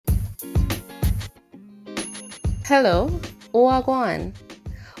Hello, Wagwan.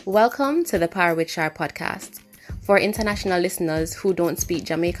 Welcome to the Power with Shar podcast. For international listeners who don't speak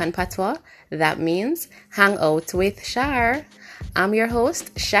Jamaican patois, that means hang out with Shar. I'm your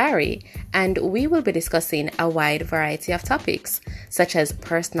host, Shari, and we will be discussing a wide variety of topics such as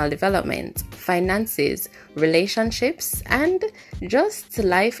personal development, finances, relationships, and just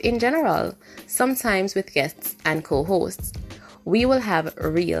life in general, sometimes with guests and co-hosts. We will have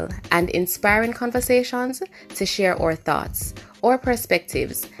real and inspiring conversations to share our thoughts, our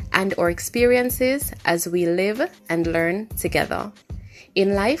perspectives, and our experiences as we live and learn together.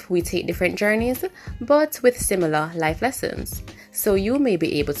 In life, we take different journeys, but with similar life lessons, so you may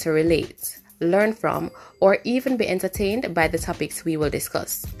be able to relate, learn from, or even be entertained by the topics we will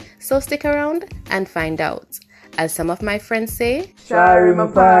discuss. So stick around and find out. As some of my friends say, Shari my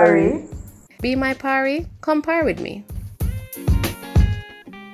pari. Be my pari, come par with me.